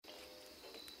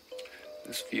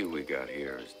This view we got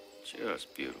here is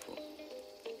just beautiful.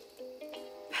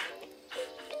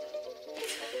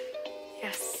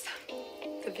 Yes,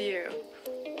 the view.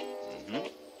 Mm-hmm.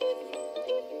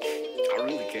 I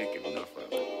really can't get enough of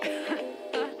it.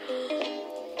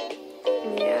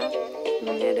 Yeah,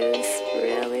 it is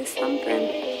really something.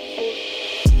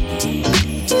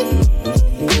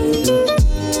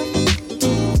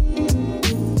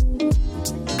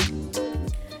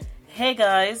 Hey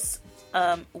guys,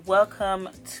 welcome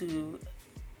to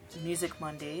Music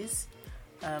Mondays.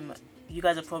 You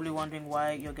guys are probably wondering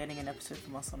why you're getting an episode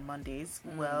from us on Mondays.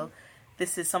 Well,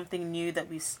 this is something new that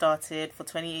we started for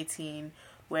 2018,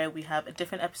 where we have a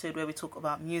different episode where we talk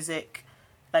about music,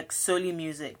 like solely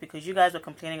music, because you guys were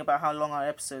complaining about how long our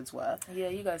episodes were. Yeah,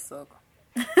 you guys suck.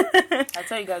 I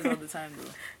tell you guys all the time, though.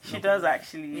 She does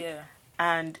actually. Yeah.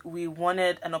 And we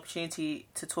wanted an opportunity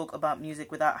to talk about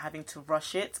music without having to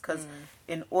rush it, because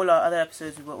in all our other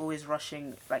episodes we were always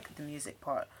rushing like the music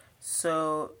part.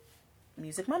 So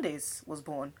Music Mondays was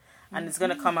born, and it's going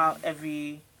to come out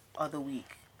every other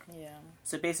week. Yeah.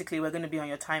 So basically we're going to be on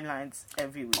your timelines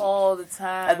every week. All the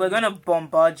time. Like, we're going to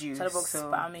bombard you. Chatterbox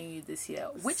So spamming you this year,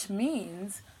 which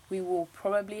means we will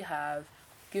probably have,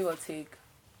 give or take,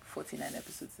 49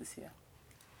 episodes this year.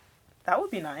 that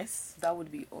would be nice. That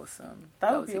would be awesome.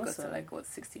 That would would be take us to awesome.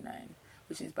 69,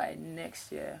 which is by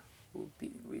next year we'll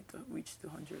be reach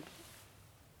 200.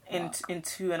 In Mark. in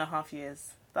 2.5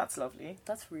 years. That's lovely.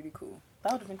 That's really cool.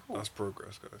 That would have been cool. That's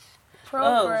progress, guys.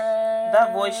 Progress.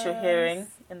 That voice you're hearing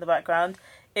in the background,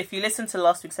 if you listened to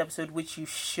last week's episode, which you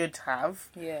should have,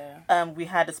 Yeah. we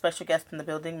had a special guest in the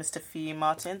building, Mr. Fee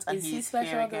Martins, and Is he he's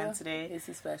special here again though? today. Is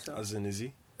he special? As in, is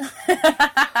he?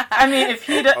 I mean, if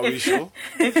he Are we sure?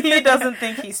 if he doesn't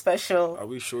think he's special, Are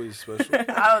we sure he's special?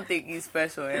 I don't think he's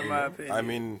special in my opinion. I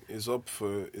mean, it's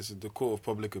the court of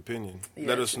public opinion. Yeah,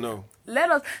 Let us true. know. Let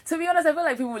us. To be honest, I feel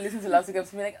like people will listen to last week's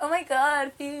episode and be like, "Oh my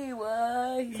god, he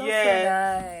was. He's so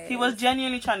nice." he was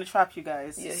genuinely trying to trap you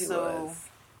guys. Yeah, he so, was.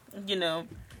 you know,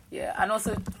 Yeah, and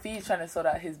also Fee's trying to sort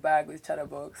out his bag with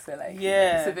Chatterbox. So like,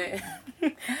 Yeah. it's a bit.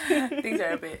 Things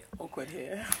are a bit awkward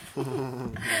here.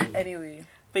 Anyway,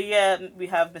 but yeah, we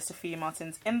have Mr. Fee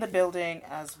Martins in the building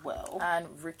as well. and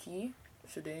Ricky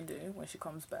Shudende, when she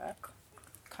comes back,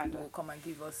 Kind will of. come and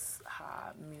give us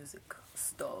her music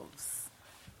stuffs.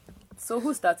 So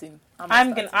who's starting?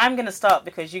 I'm gonna start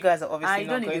because you guys are obviously I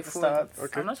not don't need going a to phone. start.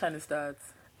 Okay. I'm not trying to start.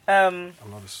 I'm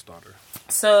not a starter.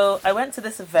 So I went to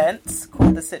this event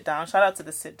called The Sit Down. Shout out to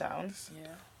The Sit Down.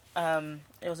 Yeah.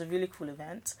 It was a really cool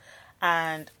event.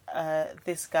 And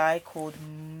this guy called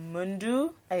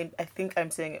Mundu, I think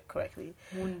I'm saying it correctly.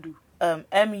 Mundu.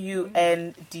 Mundu.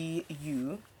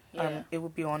 Yeah. It will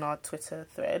be on our Twitter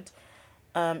thread.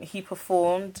 He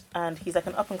performed, and he's like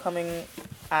an up-and-coming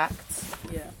act.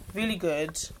 Yeah. Really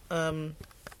good.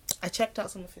 I checked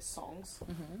out some of his songs.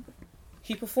 Mm-hmm.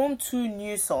 He performed 2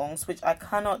 new songs, which I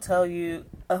cannot tell you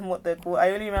what they're called. I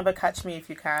only remember Catch Me If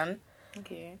You Can,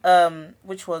 Okay.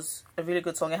 which was a really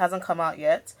good song. It hasn't come out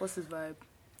yet. What's his vibe?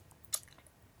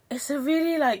 It's a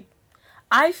really, like,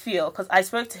 I feel, because I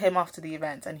spoke to him after the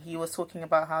event, and he was talking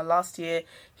about how last year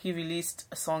he released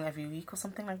a song every week or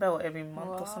something like that, or every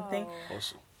month or something.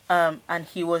 Awesome. And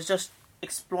he was just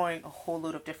exploring a whole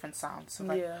load of different sounds. So,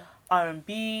 like, Yeah.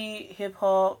 R&B,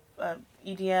 hip-hop,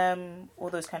 EDM, all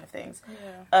those kind of things.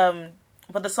 Yeah.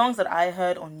 But the songs that I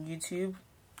heard on YouTube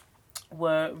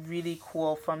were really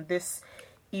cool from this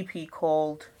EP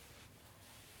called,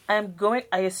 I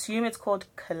assume it's called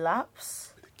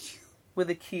Collapse with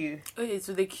a Q. Oh, it's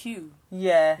with a Q.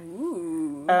 Yeah.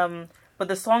 Ooh. But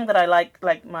the song that I like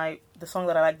the song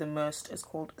that I like the most is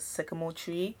called Sycamore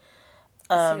Tree.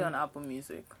 See on Apple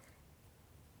Music.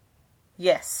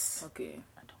 Yes. Okay.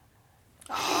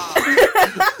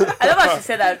 I love how she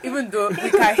said that, even though we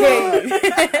can hear you.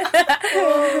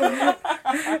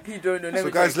 You don't know. So,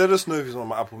 guys, let us know if he's on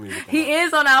my Apple Music. He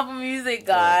is on Apple Music,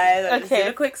 guys. I just Okay.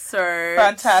 did a quick search.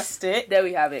 Fantastic. There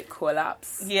we have it.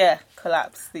 Collapse. Yeah,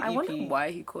 Collapse, the EP. I wonder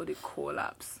why he called it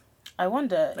Collapse. I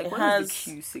wonder. Like, it what has does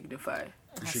the Q signify? We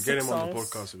has should get 6 him on the songs.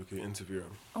 podcast so we can interview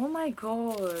him. Oh my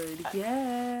god.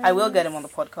 Yeah. I will get him on the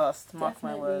podcast. Mark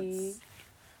my Definitely. words.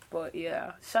 But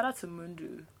yeah, shout out to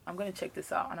Mundu. I'm gonna check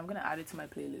this out and I'm gonna add it to my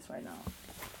playlist right now.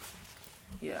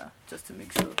 Yeah, just to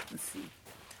make sure and see.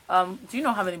 Do you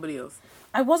not have anybody else?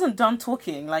 I wasn't done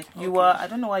talking. Like you Okay. were. I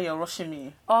don't know why you're rushing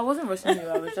me. Oh, I wasn't rushing you.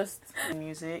 I was just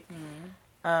Music.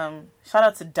 Shout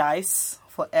out to Dice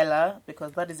for Ella,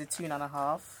 because that is a tune and a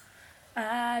half.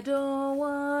 I don't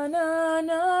wanna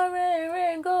no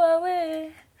rain go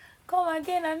away. Come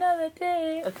again another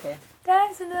day. Okay.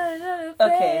 That's another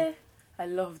Okay. I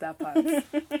love that part.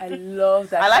 I love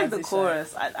that. I like the transition.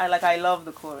 chorus. I love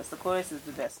the chorus. The chorus is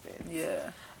the best bit.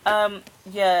 Yeah.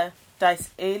 Yeah.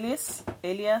 Dice Alias.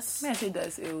 May I say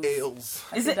Dice Ales? Ales.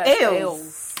 Is say it Dice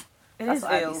Ales? It That's is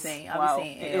what I be Ales. saying. I be Wow,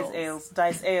 saying it is Ales. Ales.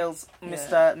 Dice Ales, Yeah.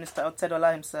 Mr.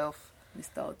 Otedola himself.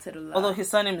 Mr. Otedola. Although his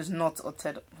surname is not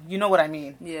Otedola. You know what I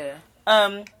mean. Yeah.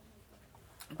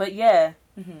 But yeah.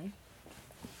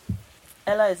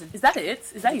 Ella is Is that it?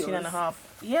 Is that 18 yours? and a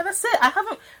half. Yeah, that's it. I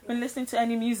haven't been listening to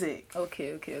any music.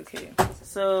 Okay.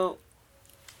 So,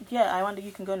 yeah, I wonder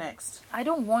you can go next. I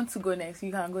don't want to go next.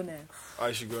 You can go next.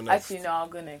 I should go next. Actually, no, I'll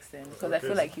go next then because I Okay.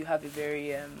 feel like you have a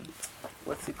very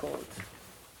what's it called?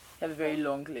 You have a very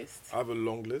long list. I have a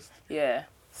long list. Yeah.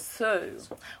 So,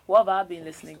 what have I been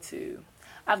listening to?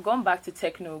 I've gone back to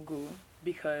Techno Go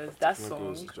because that Techno song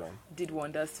Go is a jam. did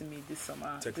wonders to me this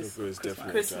summer. Techno this Go is Christmas.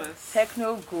 definitely a jam. Christmas.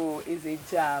 Techno Go is a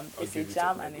jam. I'll It's a give you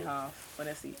jam Techno and a Go. half,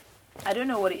 honestly. I don't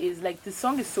know what it is. Like, the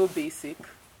song is so basic.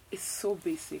 It's so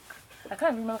basic. I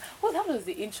can't remember. How does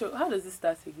the intro, how does it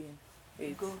start again?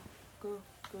 Wait. Go,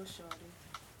 shorty.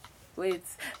 Wait.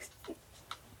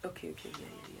 Okay, yeah.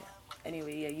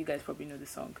 Anyway, yeah, you guys probably know the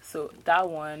song. So that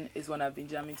one is one I've been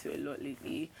jamming to a lot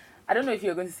lately. I don't know if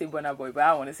you're going to say Burna Boy, but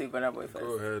I want to say Burna Boy first.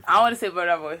 Go ahead. I want to say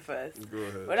Burna Boy first. Go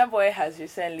ahead. Burna Boy has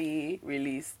recently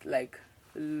released like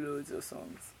loads of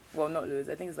songs. Well, not loads.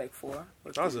 I think it's like 4.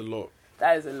 or That's 3. a lot.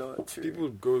 That is a lot. True. People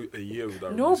go a year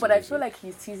without No, releasing but I music. feel like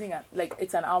he's teasing at like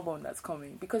it's an album that's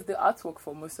coming because the artwork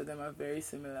for most of them are very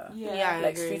similar. Yeah, I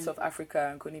Like agree. Streets of Africa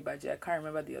and Koni Baji. I can't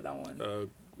remember the other one.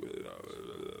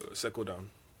 Settle Down.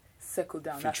 Settle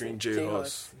Down. Featuring that's it. J. J-Hus.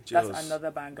 Hus. J. That's Hus.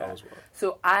 another banger. That was wild.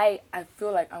 So I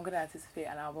feel like I'm gonna anticipate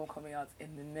an album coming out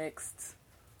in the next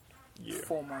Yeah.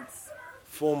 4 months.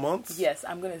 4 months? Yes,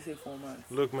 I'm gonna say 4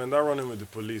 months. Look, man, that running with the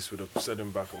police would have set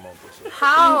him back a month or so.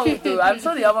 How though? I'm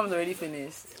sure the album's already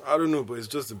finished. I don't know, but it's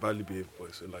just a badly behaved boy.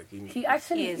 So, like, He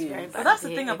actually He is very But bad. that's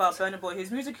the thing about Burna Boy.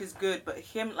 His music is good, but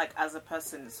him, like, as a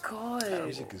person is... God.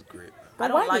 music is great. I But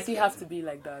don't why like does he him. have to be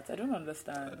like that? I don't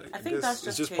understand. I think guess that's it's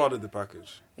just just him. part of the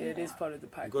package. Yeah, it is part of the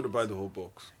You package. got to buy the whole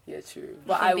box. Yeah, true.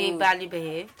 But But I be will. badly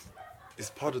behaved. It's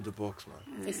part of the box,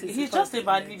 man. He's just a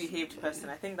badly behaved person.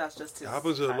 I think that's just his... It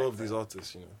happens with a lot of character. these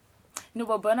artists, you know. No,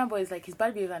 but Burna Boy is like he's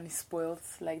bad behaved and he's spoiled.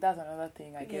 Like that's another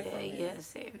thing I get Yeah, from him. yeah,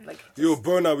 same. Like Yo,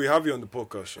 Burna, we have you on the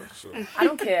podcast show. So, I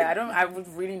don't care. I would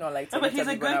really not like to. No, but he's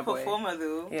a interview great Burna Boy. performer,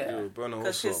 though. Yeah. yo, Burna,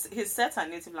 Because what's up? his set at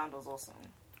Native Land was awesome.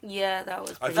 Yeah, that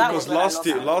was I pretty think That because was when I last lost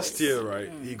year, my last voice. year, right,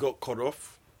 he got cut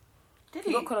off. Did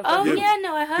He he? got caught Oh off. Yeah. yeah,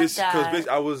 no, I heard that.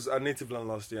 I was at Native Land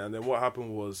last year, and then what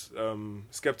happened was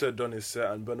Skepta had done his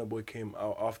set, and Burna Boy came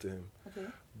out after him. Okay.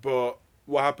 But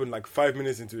what happened, like 5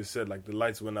 minutes into his set, like the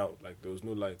lights went out, like there was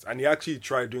no lights, and he actually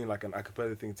tried doing like an a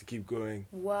cappella thing to keep going,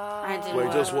 Wow. I didn't but it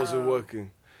Wow. just wasn't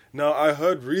working. Now I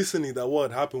heard recently that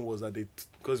what had happened was that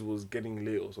because it was getting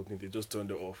late or something, they just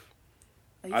turned it off.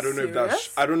 Are you I don't know if that's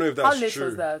serious? I don't know if How that's late true.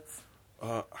 was that?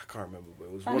 I can't remember, but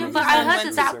it was No, one No, of but the I times heard it that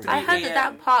was that the same I thing. heard that Yeah.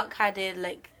 that park had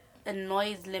a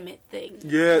noise limit thing.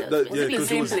 Yeah, was that, supposed yeah, to be because the it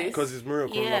same was place. because it's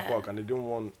Miracle Yeah. Park, and they didn't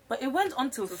want. But it went on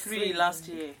till 3 last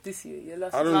year. This year, yeah,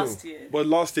 last I don't Last know, year. but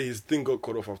last year his thing got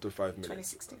cut off after 5 minutes,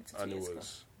 2016 to and 2 it years ago.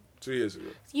 was 2 years ago.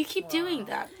 You keep doing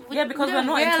that. Yeah, because we we're don't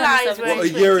not in realize 2017. we're Well, a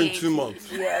in year and 2 2018.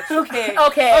 months. Yeah. Okay.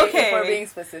 Okay. Okay. If we're being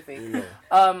specific. You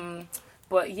know.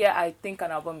 But yeah, I think an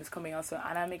album is coming out soon,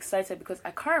 and I'm excited because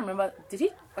I can't remember.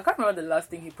 I can't remember the last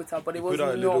thing he put out, but it He was put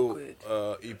out a not little good.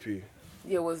 EP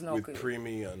Yeah, it was not with good.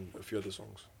 Preemie and a few other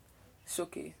songs.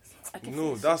 Showcase. I keep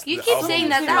No, saying that's You the keep album saying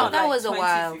that came that, out that like was a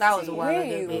while. That was a while Wait,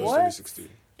 ago. It was babe. what? 2016.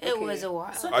 It Okay. was a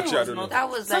while. Soke Actually, I was don't not- know. That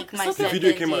was like my Soke- The Soke- video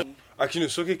second came out. day. Actually, no,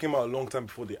 Soke came out a long time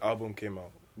before the album came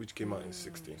out, which came out in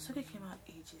 16. So they came out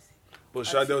ages ago. But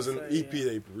Shai, there was an Actually, EP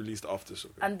they released after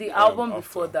Soke. And the album After.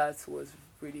 before that was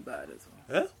really bad as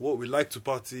well. Eh? What we like to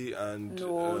party and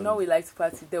No, no, we like to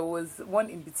party. There was one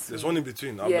in between. There's one in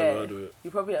between. I've Yeah. never heard of it. You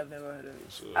probably have never heard of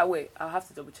it. So- Wait, I'll have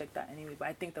to double check that anyway. But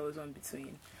I think there was one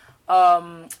between.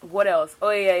 What else? Oh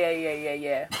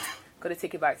yeah. Gotta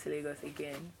take it back to Lagos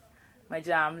again. My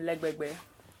jam, leg beg beg.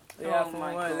 Oh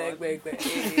my God. Leg beg beg.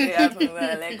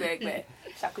 Leg beg beg.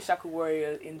 Shaku Shaku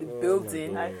Warrior in the Oh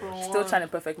building. my God. Still trying to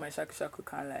perfect my Shaku Shaku,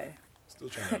 can't lie. Still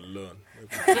trying to learn.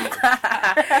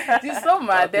 It's so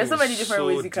mad. There's so many different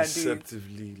ways you can do it.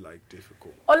 deceptively like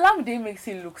difficult. Olamide makes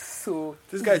it look so.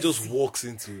 This guy just walks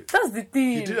into it. That's the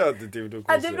thing. He did that at the Davido concert.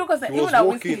 At Davido concert, He even was at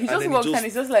walking Whiskey, he and just then walks and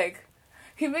he's just like,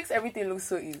 he makes everything look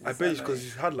so easy. I So bet it's annoying. because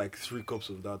he's had like 3 cups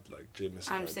of that like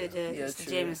Jameson. I'm right so there. dead. Yeah, It's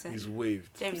true. Jameson. He's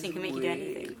waved. Jameson He's can make you do way-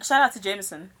 anything. Shout out to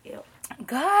Jameson. Yep.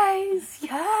 Guys,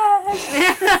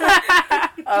 yes.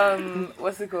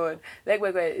 What's it called? Like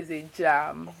Wegwe is a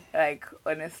jam. Like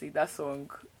honestly, that song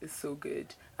is so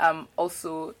good.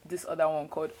 Also this other one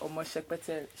called Omo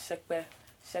Shekpeteri.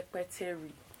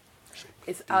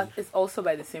 It's also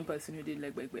by the same person who did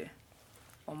Legbegbe.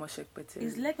 Omo Shekpeteri.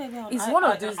 Is Leg Baby on It's one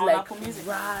of those on like Apple Music?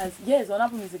 Raz. Yeah, it's on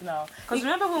Apple Music now. Because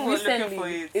remember when we were looking for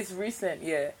it? It's recent,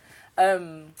 yeah.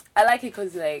 I like it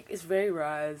because like it's very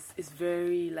Raz. It's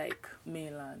very like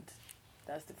mainland.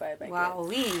 That's the vibe I Wow,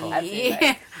 get. I feel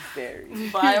like very.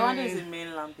 But I wonder is it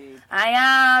mainland, babe? I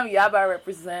am Yaba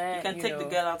represent. You can take the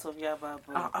girl out of Yaba,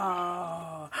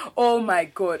 bro. Oh my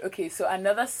god. Okay, so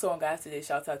another song I have to say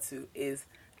shout out to is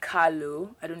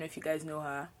Carlo. I don't know if you guys know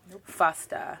her. Nope.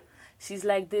 Faster. She's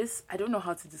like this. I don't know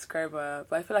how to describe her,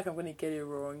 but I feel like I'm gonna get it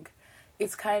wrong.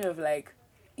 It's kind of like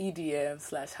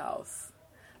EDM/house,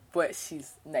 but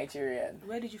she's Nigerian.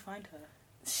 Where did you find her?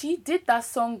 She did that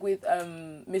song with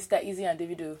Mr. Easy and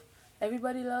Davido.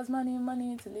 Everybody loves money,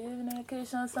 money to live in a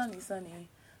vacation, sunny, sunny.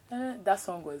 That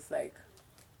song was like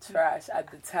trash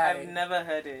at the time. I've never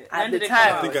heard it. At When the did it time, come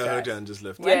I out? think I heard it and just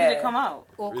left. When Yeah. did it come out?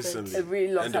 Awkward. Recently. A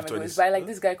really long End time of ago. 20s. It's by like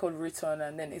this guy called Riton,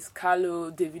 and then it's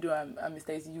Carlo, Davido, and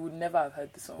Mr. Easy. You would never have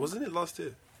heard the song. Wasn't it last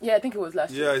year? Yeah, I think it was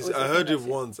last year. Yeah, It was I heard it last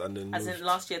year. once and then As moved. in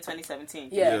last year, 2017.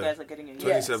 Yeah. You guys are getting a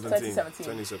Yeah. 2017.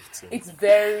 2017. It's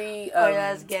very,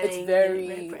 that's getting it's very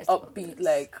very impressed upbeat, with this.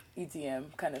 like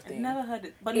EDM kind of I've thing. never heard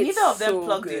it. But It's neither of them so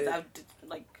plugged good. it.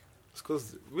 Like, It's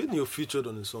because when you're featured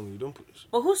on a song, you don't put.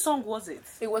 but whose song was it?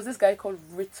 It was this guy called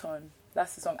Riton.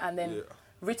 That's the song, and then Yeah.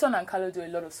 Riton and Carlo do a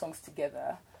lot of songs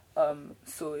together.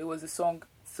 So it was a song.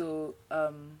 So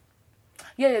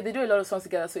yeah, they do a lot of songs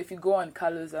together. So if you go on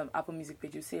Carlo's Apple Music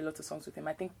page, you see a lot of songs with him.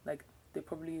 I think like they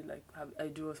probably like have a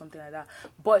duo or something like that.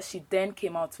 But she then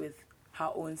came out with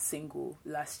her own single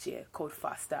last year called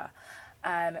Faster,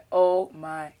 and oh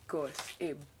my gosh,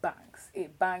 it bangs!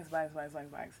 It bangs.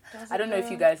 I don't know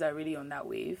if you guys are really on that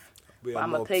wave, We but are I'm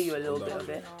gonna not play you a on little that bit of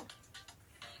wave. it.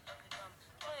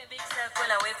 Big circle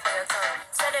and wait for your tongue.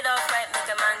 Set it off right, make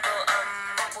a man go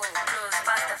close,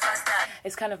 faster.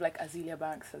 It's kind of like Azealia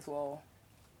Banks as well,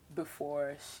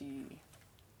 before she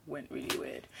went really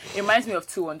weird. It reminds me of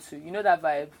 212. You know that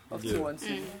vibe of Yeah.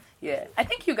 212? Yeah. I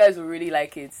think you guys will really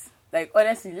like it. Like,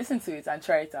 honestly, listen to it and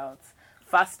try it out.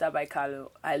 Faster by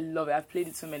Carlo. I love it. I've played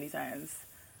it so many times.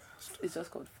 It's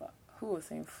just called Who was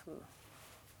saying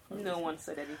No one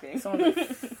said anything. Someone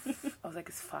I was like,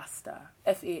 it's Faster.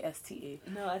 Fasta.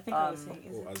 No, I think I was saying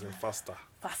is Oh, as in faster.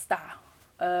 Faster.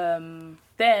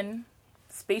 Then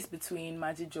Space Between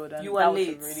Magic Jordan. You are that was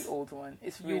late. a really old one.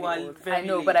 It's You really are old. very I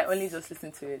know, but I late. only just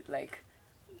listened to it like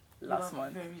last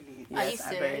month. Very late. Are you Yes,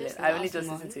 I'm very serious? late. I only Last just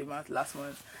month? listened to it last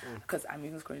month because I'm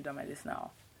even scrolling down my list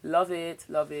now. Love it.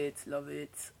 I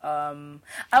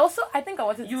think I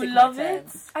wanted to You take love my time. it?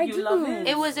 I You do. love it?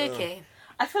 It was okay.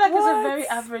 I feel like it's a What? very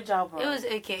average album. It was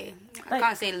okay. I Like-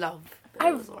 can't say love, but I-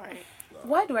 it was alright.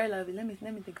 Why do I love it? Let me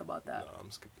think about that. Nah, I'm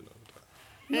skipping over that.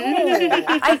 No,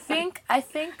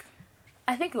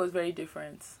 I think it was very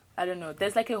different. I don't know.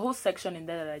 There's like a whole section in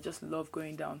there that I just love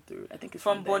going down through. I think it's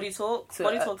From there. Body Talk. to,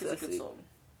 Body Talk is to a good see. song.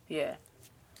 Yeah.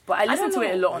 But I listened to don't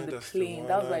it a know. lot on Yeah, the that's the plane. one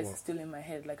That's I why it's want. still in my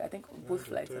head. Like I think both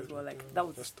flights as well. Like that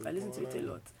was That's the I listened to one it a I lot.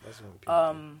 want. That's what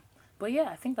I'm But yeah,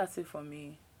 I think that's it for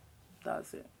me.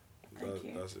 That's it. Thank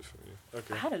you. That's it for me. I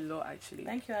Okay. had a lot actually.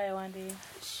 Thank you, Ayawande.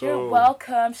 So, You're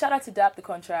welcome. Shout out to Dap the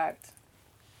Contract.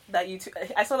 That you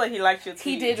I saw that he liked your tweet.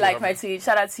 He did you like have- my tweet.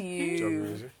 Shout out to Job you.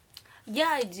 music. Yeah,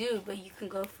 I do, but you can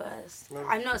go first. No.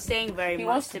 I'm not saying very He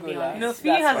much, wants to to be go last. honest. No, Fee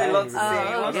That's has a fine. lot to say. Oh, He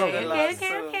wants to okay, go okay, last, okay,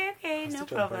 so- okay, no Still trying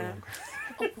to problem. find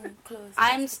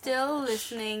I'm still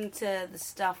listening to the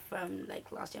stuff from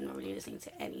like last year. I'm not really listening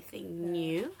to anything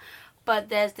new, but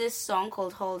there's this song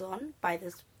called "Hold On" by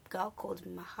this girl called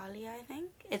Mahalia. I think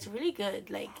it's really good.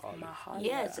 Like, Mahalia.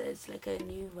 yeah, it's like a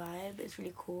new vibe. It's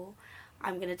really cool.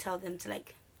 I'm gonna tell them to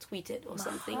like tweet it or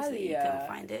something so that you Mahalia. can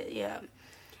find it. Yeah,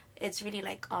 it's really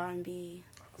like R&B.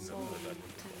 I've never heard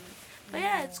that name. But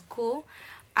yeah, it's cool.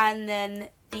 And then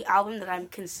the album that I'm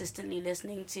consistently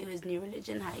listening to is New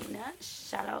Religion Hyena.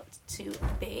 Shout out to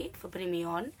Bay for putting me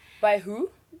on. By who?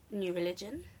 New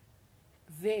Religion.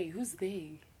 They. Who's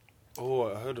they?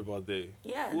 Oh, I heard about they.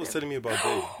 Yeah. Who was telling me about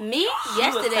they? Me?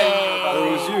 telling me about Yesterday. Oh,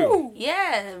 it was you.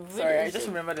 Yeah. Really, Sorry, I just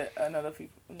remembered another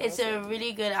people. It's a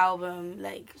really good album,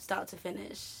 like start to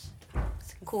finish.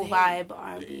 It's a cool They- vibe,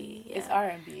 R&B. Yeah. It's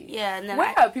R&B. Yeah, and then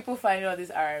Where are people finding all this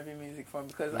R&B music from?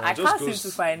 Because Nah, I just can't go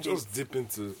seem to find Just it. dip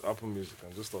into Apple Music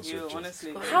and just start You searching.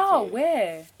 honestly. How?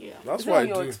 Where? yeah. That's Is it what I on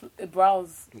your do.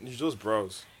 browse? You just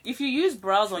browse. If you use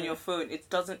browse on your phone, it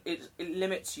doesn't. It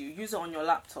limits you. Use it on your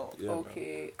laptop. Yeah, man.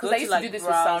 Okay. Go Because I to, used like, to do this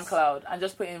browse. with SoundCloud and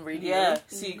just put in radio. Yeah.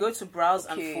 So you go to browse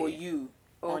Okay. and for you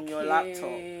on your laptop,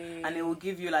 and it will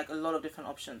give you like a lot of different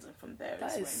options, and from there That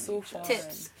it's is when so you fun. just-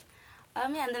 Tips.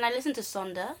 Yeah, and then I listened to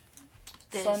Sonder.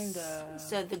 Sonder.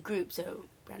 So the group, so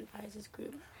Brent Faiyaz's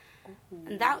group.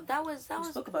 And that was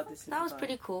spoke about this in that the was vibe.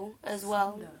 pretty cool as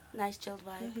well. Sonder. Nice chilled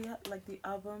Yeah, vibe. he had like the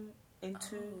album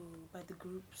Into by the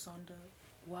group Sonder.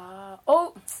 Wow.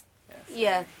 Oh.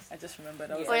 Yeah. I just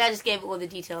remembered. I was Oh yeah, I just gave all the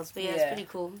details, but yeah, it's Yeah. pretty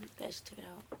cool. You guys should check it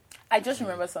out. I just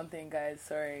remembered something, guys.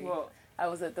 Sorry. Well, There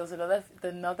was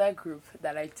another group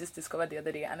that I just discovered the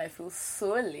other day, and I feel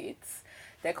so late.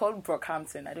 They're called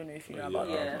Brockhampton. I don't know if you know about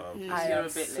them. yeah. I You're am a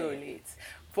bit so late. late.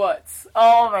 But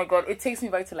oh my god, it takes me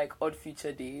back to like Odd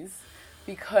Future days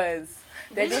because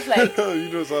they're just like You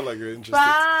don't sound like you're interested.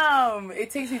 bam.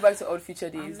 It takes me back to Odd Future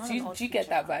days. not Do an you, Odd do you get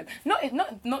Future that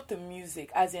vibe? Not the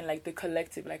music, as in like the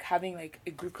collective, like having like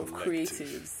a group of Collective.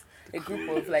 creatives, a group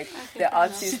of like the she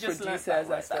artists, just learned producers, that and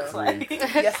word. That's stuff. like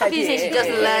Yes, I She said she did. just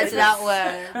learned that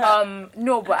word.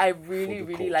 No, but I really, For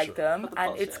the really culture. like them, For the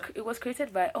and culture. it was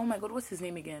created by oh my god, what's his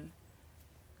name again?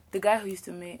 The guy who used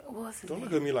to make what's his Don't name?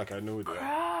 look at me like I know that.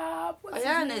 Crap. What's Oh his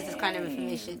yeah, knows this kind of name?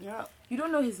 information. Yeah. You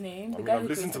don't know his name? I The mean, guy I've who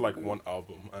listened to created like the group? one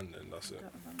album and then that's it.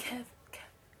 Kev.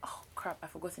 Oh crap! I've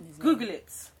forgotten his name. Google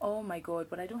it. Oh my god!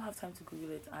 But I don't have time to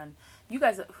Google it. And you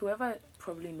guys, whoever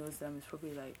probably knows them, is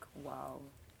probably like, "Wow,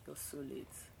 you're so late."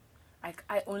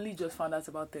 I only just found out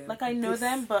about them. Like I know this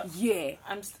them, but year,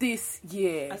 I'm this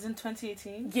year. as in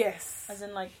 2018. Yes. As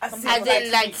in like As something As like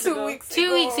in like 2 weeks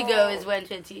 2 weeks ago. ago is when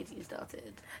 2018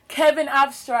 started. Kevin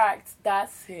Abstract.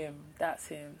 That's him. That's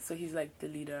him. So he's like the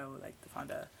leader or like the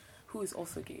founder, who is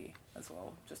also gay as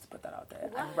well. Just to put that out there,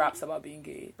 and What? raps about being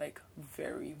gay like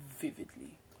very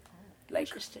vividly, like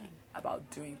Interesting. about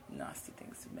doing nasty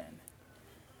things to men.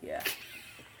 Yeah.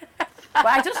 But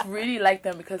I just really like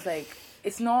them because like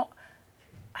it's not.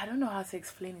 I don't know how to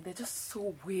explain it. They're just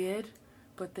so weird,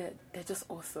 but they're just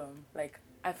awesome. Like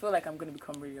I feel like I'm gonna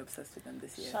become really obsessed with them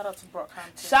this year. shout out to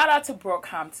Brockhampton. Shout out to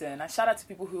Brockhampton, and shout out to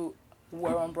people who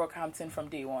were on Brockhampton from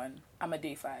day one. I'm a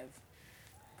day 5.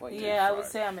 But Yeah, I would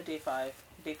say I'm a day 5,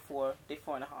 day 4, day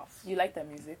 4.5. you like their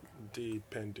music.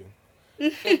 Depending.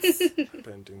 It's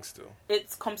Pending still.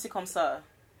 it's comme si comme ça.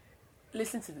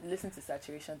 Listen to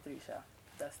Saturation 3, Sha.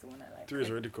 That's the one I like. 3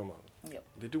 has already come out. Yep.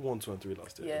 They did 1, 2, and 3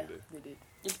 last year, Yeah, didn't they? they did.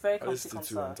 It's very I comme si listened comme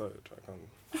to 2, I'm ça. tired. I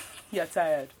can't. You're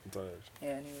tired. I'm tired. Yeah.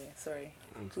 Anyway, sorry.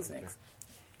 Who's next?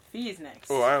 He is next.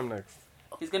 Oh, I am next.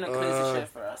 He's gonna close the show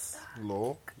for us.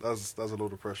 Law. That's a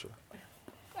lot of pressure.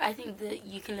 I think that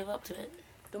you can live up to it.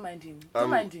 Don't mind him. Don't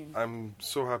mind him. I'm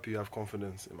so happy you have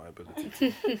confidence in my ability.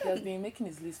 He has been making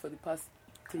his list for the past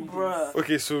 3 days. Bruh.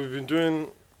 Okay, so we've been doing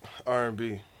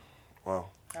R&B. Wow.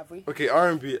 Have we? Okay,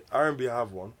 R&B. I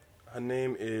have one. Her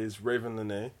name is Raven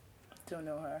Lene. Don't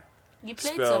know her. You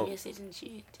played Spell- some yesterday, didn't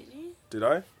you? Did you? Did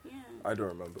I? Yeah. I don't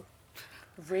remember.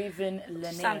 Raven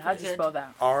Lene. Sounds How do you good. spell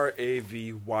that?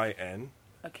 RAVYN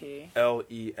Okay.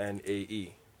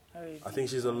 LENAE. Alright. I think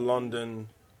she's a London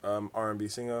R&B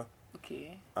singer,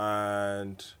 Okay.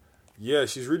 and yeah,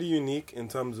 she's really unique in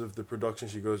terms of the production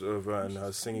she goes over and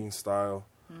her singing style.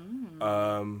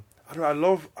 I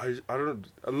don't.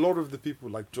 A lot of the people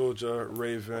like Georgia,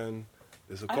 Raven.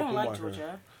 There's a I couple don't more. like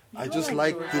Georgia. I just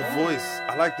like the voice.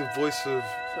 I like the voice of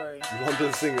Sorry.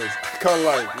 London singers. Can't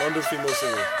lie, London female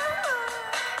singers.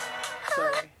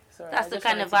 Sorry. I That's the just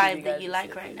kind wanted of to give vibe that guys you a like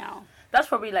second. right now. That's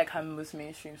probably like her most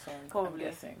mainstream song. Probably.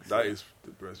 I'm guessing. That is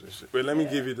the best shit. Wait, let me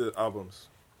give you the albums.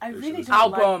 I Yeah, she really does.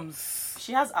 don't like. Albums.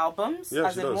 She has albums, Yeah,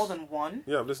 as she in does. more than one.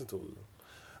 Yeah, I've listened to all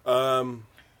of them.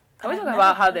 Can we I've talk never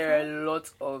about how heard there are of a lot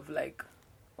of like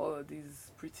all of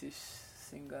these British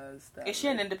singers? That Is she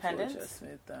an like independent? Georgia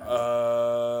Smith and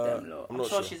I'm I'm not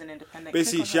sure sure. she's an independent.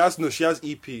 Basically, Click she on has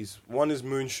EPs. One is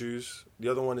Moon Shoes. The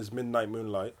other one is Midnight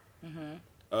Moonlight.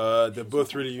 Mm-hmm. They're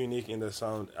both really unique in their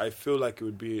sound. I feel like it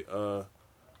would be I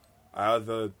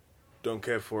either don't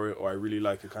care for it or I really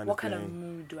like it kind what of kind thing. of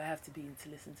mood do I have to be in to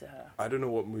listen to her? I don't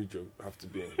know what mood you have to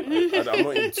be in. I'm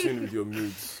not in tune with your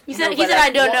moods. He said, No, he but said, like, I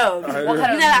don't what- know. I What don't-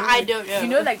 kind He of said, mood? I don't know. You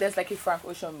know, like there's like a Frank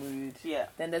Ocean mood. Yeah.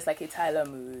 Then there's like a Tyler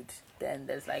mood. Then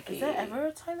there's like Is a there ever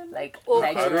a Tyler? like Oh,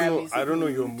 I Nigerian don't know. music I don't know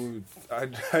mood. your mood. I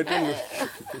don't know.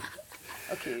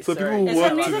 Okay, So sorry. people Is work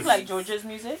her music to- like Georgia's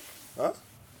music? Huh?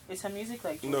 Is her music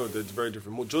like? No, that's very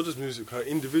different. Georgia's music, her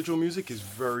individual music is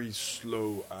very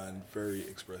slow and very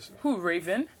expressive. Who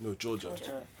Raven? No, Georgia.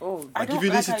 Georgia. Oh, I Like don't- if you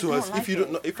like, listen I to her, don't if like you don't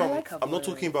it. know, if I I'm, like her I'm not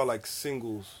voice. talking about like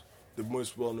singles, the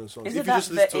most well-known songs. Is If it you just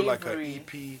that listen to the like her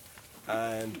Avery? EP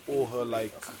and all her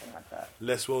like something like that.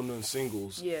 less well-known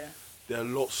singles, Yeah, they're a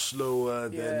lot slower.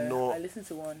 They're yeah. not. I listened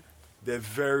to one. They're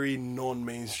very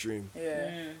non-mainstream.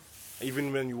 Yeah, Mm.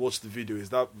 Even when you watch the video, is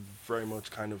that very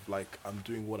much kind of like I'm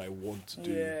doing what I want to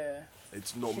do. yeah.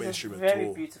 It's not She's mainstream a at very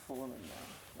all. beautiful woman,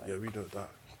 though. Yeah, we know that.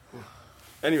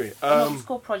 Anyway, It's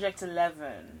called Project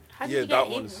 11. How did yeah, you that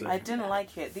get one is Avery? I didn't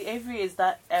like it. The Avery is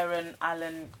that Erin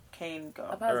Allen Kane girl.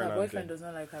 Apparently, Aaron her boyfriend Anthony. does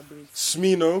not like her braids.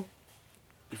 Smino.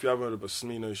 If you haven't heard about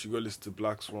Smino, you should go listen to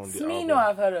Black Swan. The Smino, album.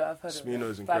 I've heard of. Smino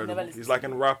is but I've never incredible. listened He's to like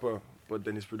it. a rapper, but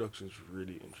then his production is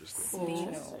really interesting.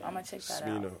 Smino. I'm gonna check that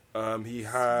out. Smino. He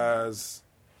has.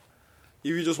 If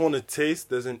you just want a taste,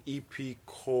 there's an EP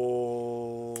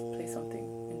called. Play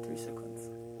something in 3 seconds.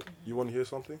 You want to hear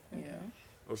something? Yeah.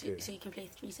 Okay. So you can play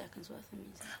 3 seconds worth of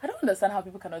music. I don't understand how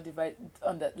people cannot divide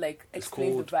on that, like It's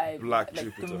explain the called vibe, Black like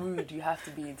Jupiter. the mood you have to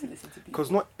be in to listen to people.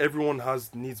 Because not everyone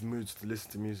needs moods to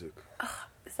listen to music.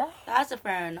 Is that That's a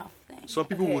fair enough thing. Some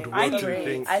people okay, would I work to the agree.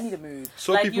 things. I need a mood.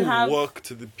 Some Like, people you have- work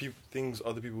to the things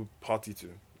other people party to.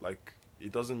 Like,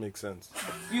 it doesn't make sense.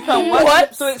 You can work.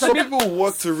 What? So Some people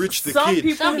work to reach the some kid.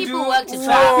 people Some people do work to Some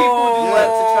trap. people do work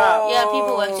to trap. Yeah,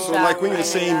 people work to So, trap. like, when you're I know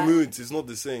saying that. moods, it's not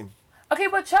the same. Okay,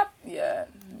 but chap, yeah.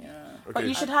 But Okay.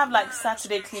 you should have like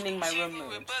Saturday cleaning my room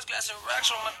mood.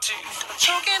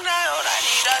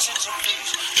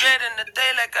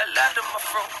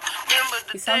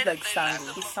 He sounds like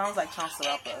Sango. He sounds like Chance the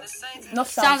Rapper. Not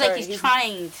Sounds like sorry, he's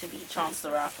trying to be Chance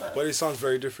the Rapper. But it sounds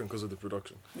very different because of the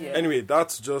production. Yeah. Anyway,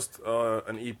 that's just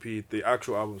an EP, the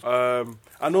actual album.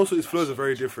 And also his flows are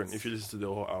very different if you listen to the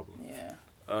whole album.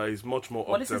 Yeah. He's much more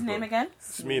What is his up-tempo. name again?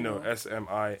 Smino,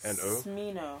 S-M-I-N-O.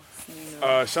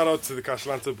 Smino. Shout out to the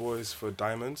Cashlanta boys for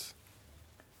Diamonds.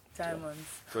 Diamonds.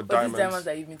 For What Diamonds. these diamonds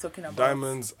that you've been talking about?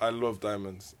 Diamonds, I love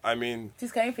diamonds. I mean,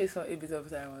 Please, can you play a bit of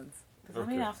diamonds? Does that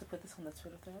mean Okay. I have to put this on the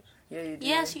Twitter thread? Yeah, you do.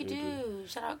 Yes, you You do.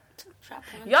 Shout out to Trap.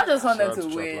 Y'all just want them Shout out to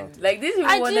to win. Trapland. Like, these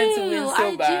people I want them to do. win so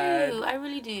I bad. do. I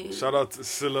really do. shout out to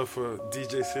Silla for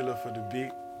DJ Silla for the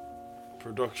beat.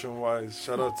 Production wise,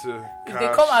 shout out to If Cash, they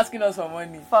come asking us for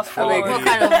money, Fast Follow forward. me. What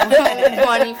kind of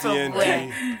money from where?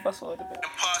 DND. Fast forward a bit.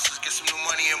 Imposters, get some new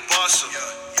money in Boston.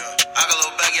 I got a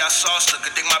little baggy, I sauced her.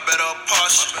 Could dig my better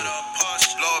apostle.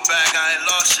 Lower bag, I ain't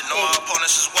lost it. No, my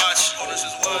opponents is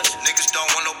watching. Niggas don't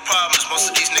want no problems. Most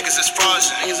of these niggas is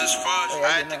fraudulent.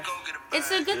 I had to go get a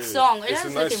It's a good song. It It's a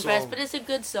doesn't nice look impressed, song. but it's a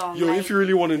good song. Yo, like, if you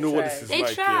really want to know what They this is they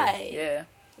like, try. yeah.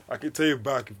 I can tell you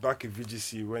back in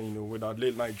VGC when with our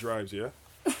late night drives, yeah.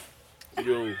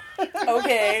 Yo,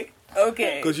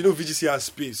 Okay. because VGC has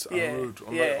space and Yeah, road,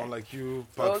 yeah. unlike you,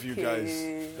 Parkview Okay.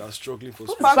 guys that are struggling for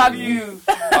space. Fuck you.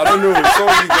 I don't know, some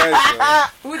of you guys.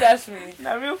 Who dashed me?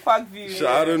 The real fact view.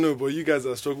 I don't know, but you guys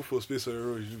are struggling for space on the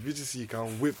road. VGC, you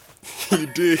can whip. You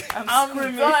did. I'm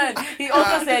done. He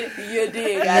also said, you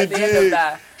did at You the end of did.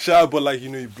 that. Shout out, but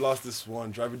you blast this one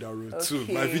driving down road too.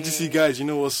 My Okay. VGC guys, you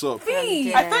know what's up.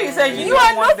 I thought you said you You are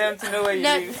didn't want them to know where you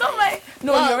No, live. So like,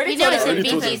 no, well, you already we know told it's us. in already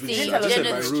told us BTC. BTC. We I just know said the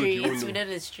by road, you streets. won't We know. know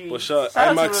the streets. But shout Shout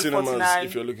out to IMAX Road Cinemas 49.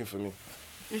 if you're looking for me.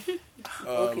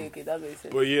 Okay, that's what he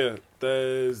said. But yeah,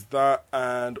 there's that,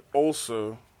 and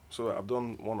also, so I've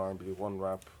done one R&B, one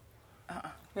rap.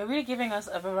 They're really giving us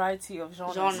a variety of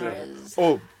genres. Genres.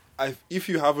 Oh, if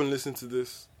you haven't listened to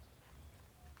this,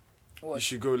 you What?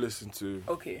 should go listen to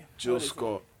Okay. Jill What is it?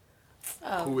 Scott.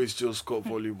 Oh. Who is Jill Scott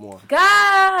Volume 1?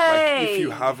 Guys! If you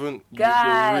haven't,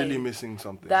 Guys. you're really missing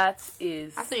something. that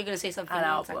is... I thought you were gonna say something An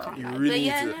else. I album. can't You lie. really But need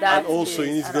yeah, to. no. That And also,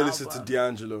 you need to is go an listen to album.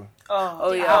 D'Angelo.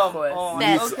 Oh, yeah, come of course. on. You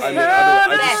need Best. to-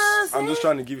 Okay. I'm just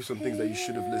trying to give you some things that you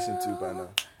should have listened to by now.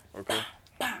 Okay?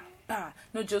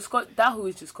 No, Jill Scott, that Who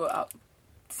is Jill Scott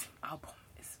album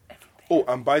is everything. Oh,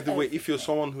 and by the way, if you're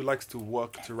someone who likes to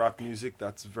work to rap music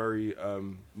that's very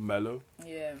mellow,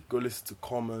 Yeah. go listen to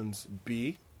Common's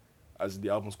B, as the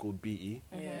album's called BE,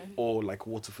 Yeah. or like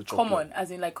Water for Chocolate. Common, as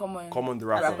in like Common. Common the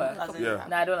rapper. Rapper. Yeah.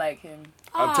 Nah, I don't like him.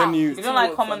 I'm telling you, You don't like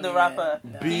Work Common for the me, rapper.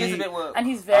 yeah. B- He is a bit woke. And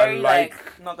he's very I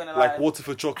like Not gonna lie. like Water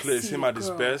for Chocolate is See him at his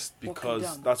girl best walking because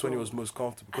down that's the when he road. was most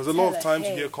comfortable. Because I a lot of tell her, times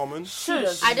you hey. hear Common,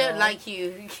 Shush. I don't like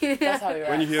you. That's how he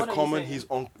when you raps. hear What are you Common, saying? he's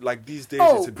on like these days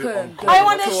Oh, it's a bit good. uncomfortable. I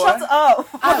want to shut up.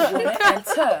 I want to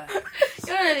enter.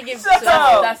 You're gonna give Shut so-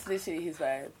 up. That's literally his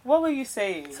vibe. What were you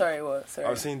saying? Sorry, what? Sorry. I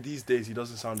was saying these days he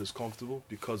doesn't sound as comfortable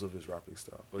because of his rapping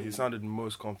style, but he sounded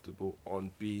most comfortable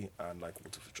on B and like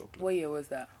Water for Chocolate. What year was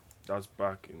that? That's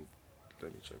back in.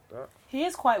 Let me check that. He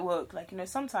is quite woke. Like,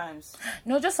 sometimes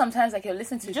No, just sometimes like you're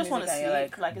listening to you his just want music to and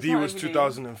sleep. you're like, It's B not was every day.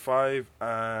 2005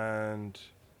 and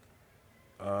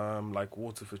like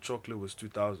Water for Chocolate was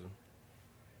 2000.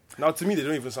 Now to me they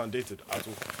don't even sound dated at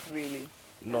all. really?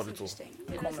 Not That's at all. interesting.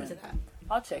 We'll listen to that.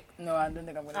 I'll check. No, I don't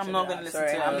think I'm gonna. I'm check not it gonna out. listen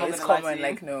Sorry, to it. I'm no, not it's gonna lie to common. you.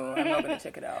 Like, no, I'm not gonna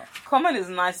check it out. Common is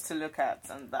nice to look at,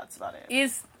 and that's about it.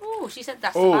 Is Oh, she said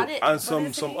that's Oh, about it. and What some did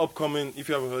it some say? upcoming. If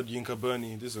you haven't heard Yinka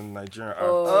Bernie, this is a Nigerian act. I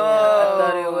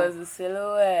thought it was a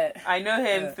silhouette. I know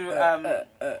him through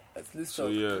It's loose So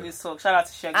talk. yeah, this talk. Shout out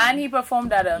to Shaggy. And he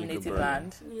performed at You could Native burn.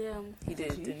 Land. Yeah. He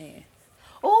did, didn't he?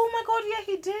 Oh my god, yeah,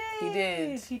 he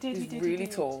did. He did. He's really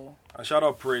tall. And shout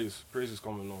out Praise. Praise is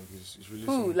coming along. He's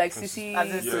releasing. Who? Like consistent- Sissy?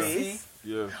 As in Yeah. Sissy.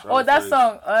 Yeah. shout Oh, out that Praise.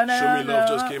 song. Oh, no, Show Me no, Love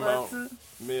just no. came out.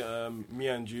 Me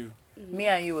and you. Me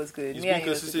and You was good. He's Me been and You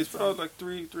was a consistent. good He's put song. out like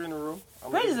three in a row.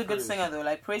 I'm Praise is a liking good Praise. singer though.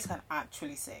 Like Praise can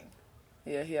actually sing.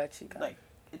 Yeah, he actually can. Like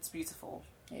it's beautiful.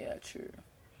 Yeah, true.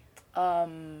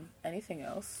 Anything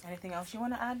else? Anything else you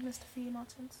want to add, Mr. Fee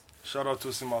Martins? Shout out to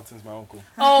Tosin Martins, my uncle.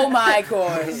 Oh my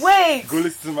god. Wait. Go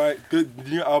listen to my the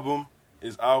new album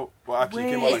is out. Well, actually, it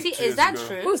came out Wait. like 2 Is years that ago.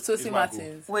 true? Who's He's Tosin my uncle.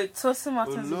 Martins? Wait, Tosin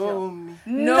Martins is Follow your... me.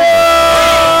 No.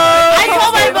 I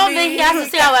told my mom that he has to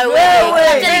say how I will.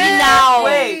 I'm telling you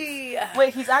now.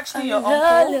 Wait, he's actually your uncle?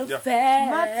 Yeah.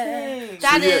 Martins.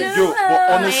 That So yeah, is yo,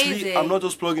 but honestly, amazing. I'm not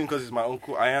just plugging because he's my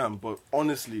uncle. I am, but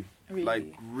honestly, Really? like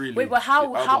really. Wait, but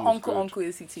how the album was uncle good. uncle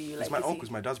is he to you? Like, He's my is he- uncle.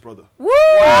 He's my dad's brother. Woo!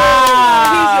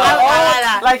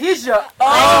 Like he's your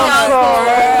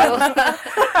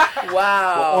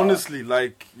Wow. But honestly,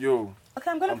 like yo, Okay,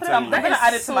 I'm gonna I'm put it. I'm telling you. gonna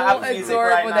add it to my So Apple Music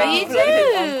adorable right that now. you You plugged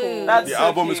his do. uncle. That's the so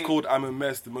album is cute. called "I'm a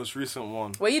Mess," the most recent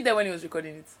one. Were you there when he was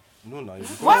recording it? No, no,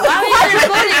 Why would you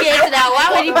recording it now? Why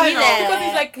would he be Because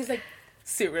there? he's like,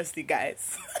 seriously,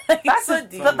 guys. That's so a,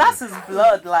 deep. that's his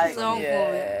blood. Like So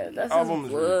Yeah, that's Album his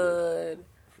is really blood.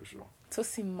 for sure.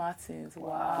 Tosin Martins.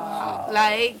 Wow.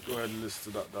 Like, Go ahead and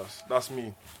listen to that. That's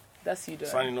me That's you, though.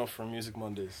 signing off from Music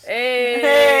Mondays.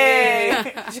 Hey.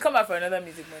 You should come back for another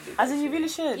Music Monday. as in you really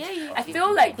should. yeah, you. I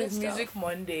feel like with Music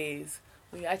Mondays,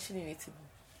 we actually need to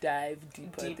dive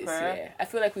deeper this Deeper. year. I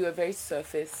feel like we were very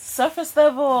surface. Surface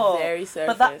level. Very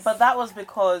surface. But that was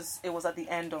because it was at the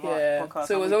end of yeah. our podcast.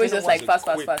 So it and was we always didn't just like want-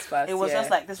 fast. It was yeah. just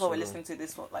like this is what we're So- listening to.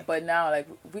 This is what like. But now, like,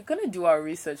 we're gonna do our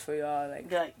research for y'all. Like,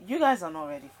 You guys are not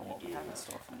ready for what we have in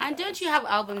store for you. And don't you have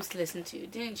albums to listen to?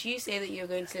 Didn't you say that you were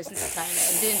going to listen to Tyler?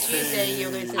 And didn't you say you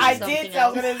were going to listen I to something did. I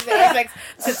was else? gonna say like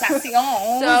Sensation.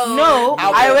 So No,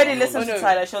 I already Oh, listened no. to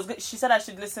Tyler. She said I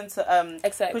should listen to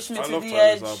Except Push Me I to love the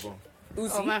Tyler's Edge. album. oh,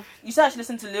 Uzi. man. You said I should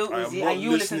listen to Lil I am Uzi, not and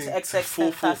you listen to listening XX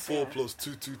 444 plus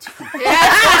 222.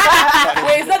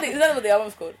 Wait, is that what the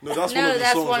album's called? No, that's No, one of the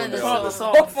that's songs one on of the the album.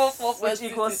 songs. which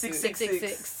equals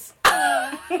 666.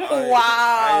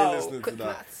 I ain't listening to Quick that.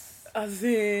 maths. As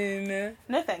in,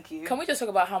 No, thank you. can we just talk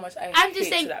about how much I I'm hate just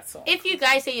saying, that song? if you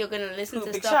guys say you're going to listen Who,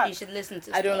 to Big stuff, Shaq? you should listen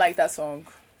to I don't stuff. like that song.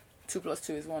 2 +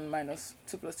 2 is 1 minus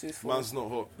 2 + 2 is 4. Man's not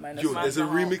hot. Minus Yo, Man's there's a Not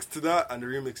Hot. remix to that, and the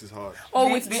remix is hard. Oh,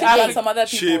 The- with the Chip and Afri- some other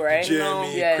people, Chip, right?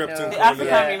 Jeremy, Yeah, Krypton, no. The Cole. African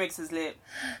Yeah. remix is lit.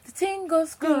 The thing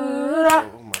goes good.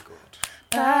 Oh my god.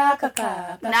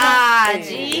 Nah,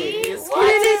 G. What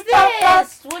is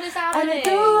this? What is happening?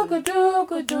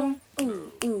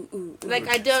 Like,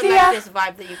 I don't like this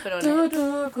vibe that you put on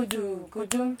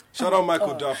it. Shout out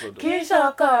Michael Dapper. though.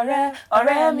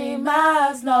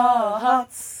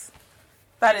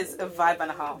 That is a vibe and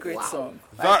a half. Great song.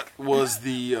 That was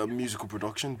the musical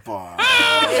production by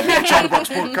Chatterbox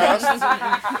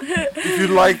Podcast. If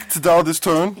you'd like to dial this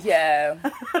tone, Yeah.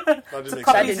 that didn't make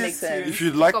That sense. didn't make sense. If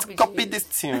you'd like to Copy copy this.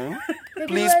 this tune,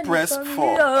 please press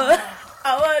 4.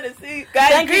 I want to see. Guys,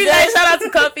 Thank you, green guys. light, shout out to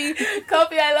Copy.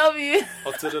 Copy, I love you.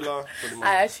 Otedela for the I moment.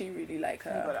 actually really like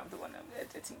But her. I'm the one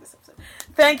editing this episode.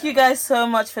 Thank you guys so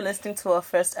much for listening to our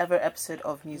first ever episode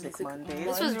of Music Mondays.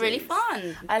 This was really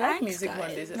fun. I like Thanks, Music guys.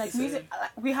 Mondays. Like episode. music,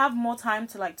 we have more time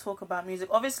to like talk about music.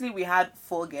 Obviously, we had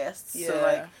 4 guests, so Yeah.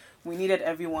 like we needed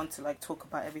everyone to like talk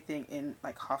about everything in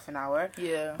like half an hour.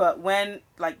 Yeah. But when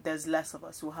like there's less of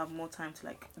us, we'll have more time to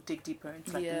like dig deeper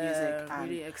into like the Yeah, music and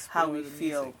really how explore we the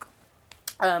feel. music.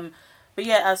 But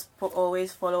yeah, as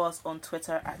always, follow us on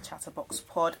Twitter at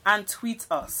ChatterboxPod and tweet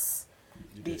us,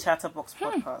 the Chatterbox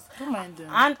Podcast. Don't mind them.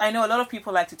 And I know a lot of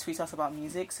people like to tweet us about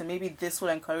music, so maybe this will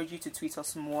encourage you to tweet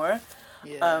us more.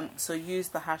 Yeah. So use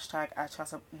the hashtag at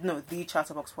the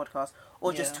Chatterbox Podcast,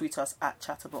 or just Yeah. tweet us at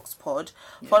ChatterboxPod.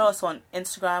 Follow us on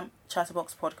Instagram,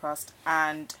 Chatterbox Podcast,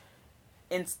 and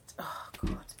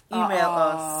email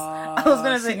us. I was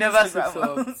gonna say she never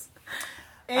Instagram. sits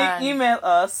up. Email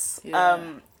us, Yeah.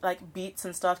 like beats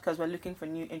and stuff, because we're looking for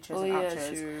new intros Oh and yeah,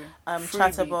 outros. sure. Free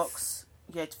Chatterbox,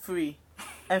 yeah, free.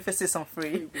 Emphasis on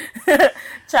free.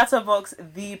 Chatterbox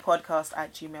the podcast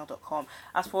at gmail.com.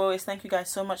 As for always, thank you guys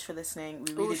so much for listening.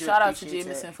 We really do Shout out to appreciate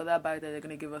Jameson it. for that bag that they're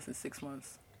gonna give us in 6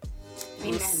 months.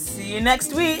 Amen. See you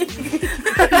next week.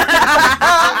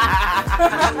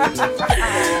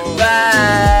 Bye.